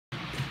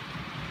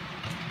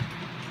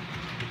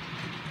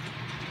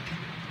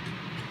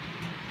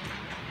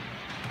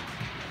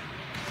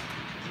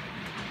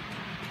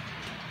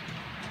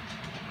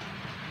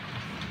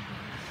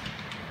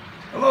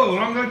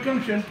Hello, along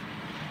Junction.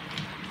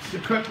 It's a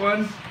quick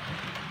one.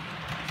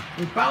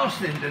 We're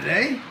ballasting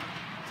today.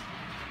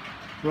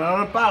 We're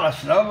on a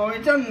ballast now, but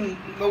we've done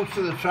most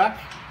of the track.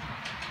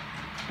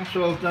 That's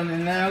all done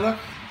in there, look.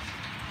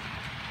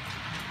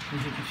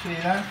 As you can see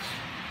that.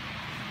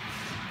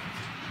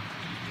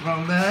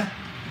 Around there.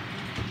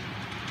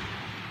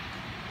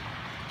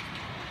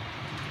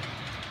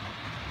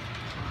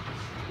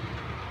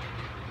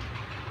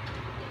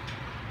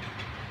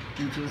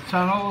 Into the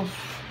tunnels.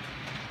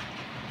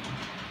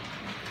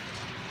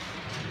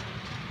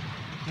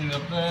 View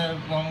up there,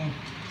 long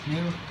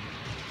view.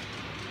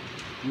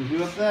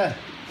 View up there.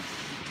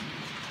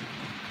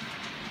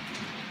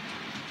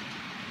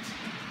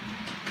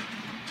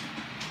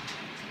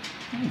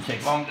 Doesn't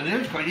take long to do,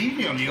 it's quite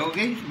easy on the old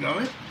gauge, to be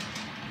honest.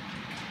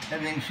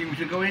 Everything seems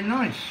to go in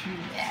nice.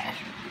 Yes.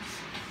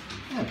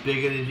 Yeah,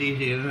 bigger is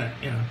easier, isn't it?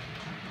 You know.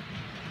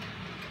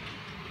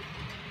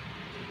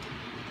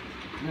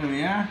 There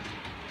we are.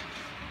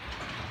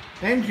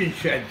 Engine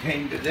shed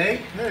came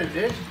today. There it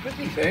is,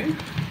 pretty thing.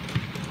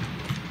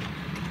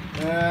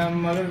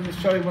 I'm going to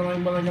decide when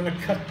I'm going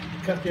to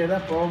cut it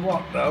up or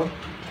what though.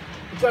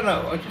 I don't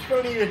know, I'm just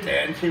going to leave it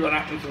there and see what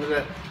happens with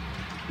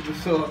the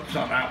thoughts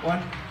on that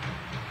one.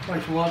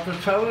 Nice water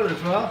tower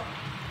as well.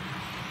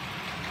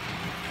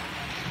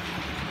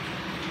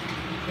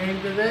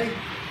 Came today.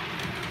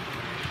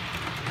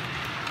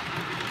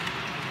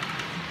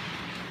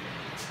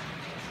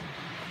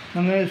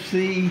 And there's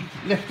the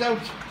lift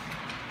out.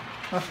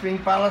 That's been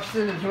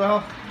ballasted as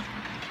well.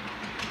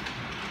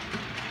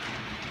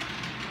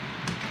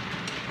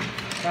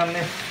 And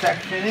this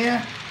section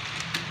here.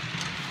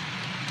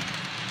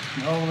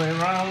 All the way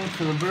around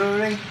to the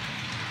brewery.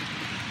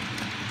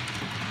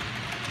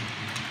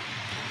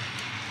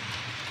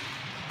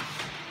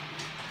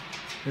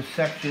 This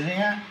section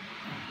here.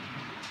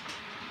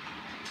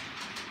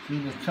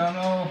 Through the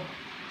tunnel.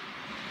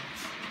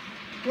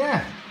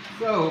 Yeah,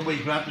 so we'll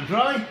wait for that to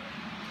dry.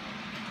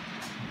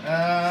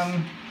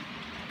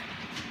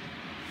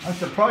 I'm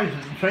surprised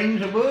that the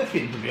trains are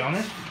working, to be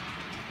honest.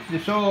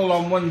 It's all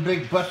on one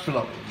big bus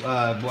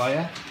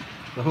wire,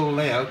 the whole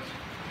layout.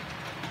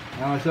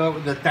 And I thought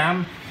with the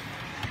dam,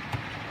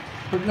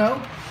 but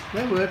no,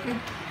 they're working.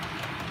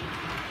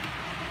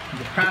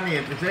 The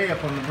pannier today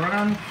up on the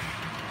branch,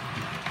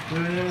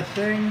 doing their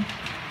thing.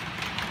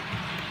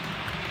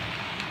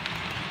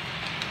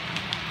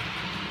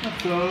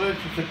 That's all, it's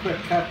just a quick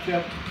catch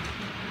up.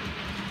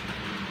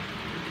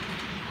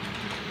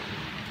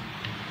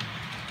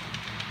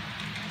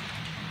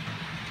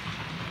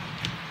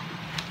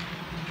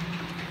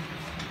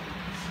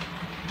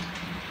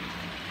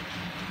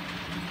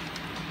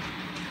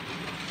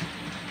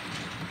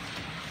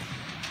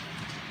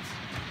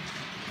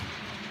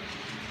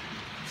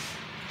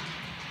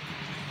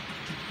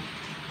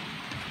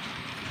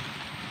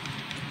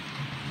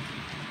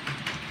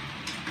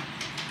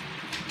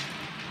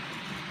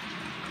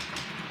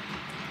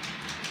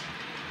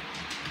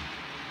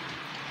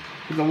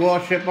 The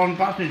warship on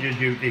passenger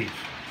duties.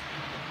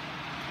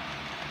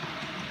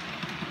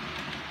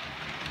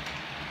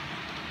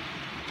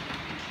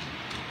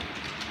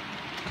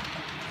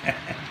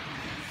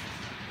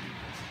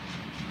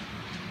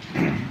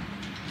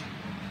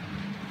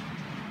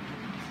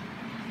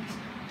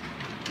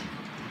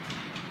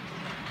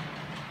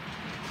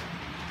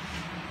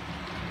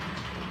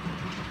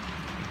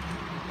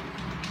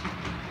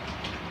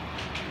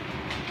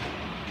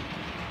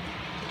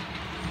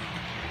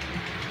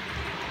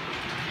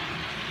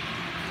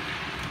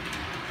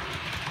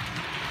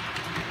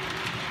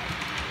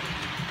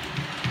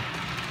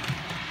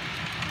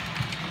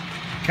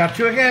 Catch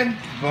you again.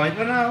 Bye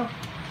for now.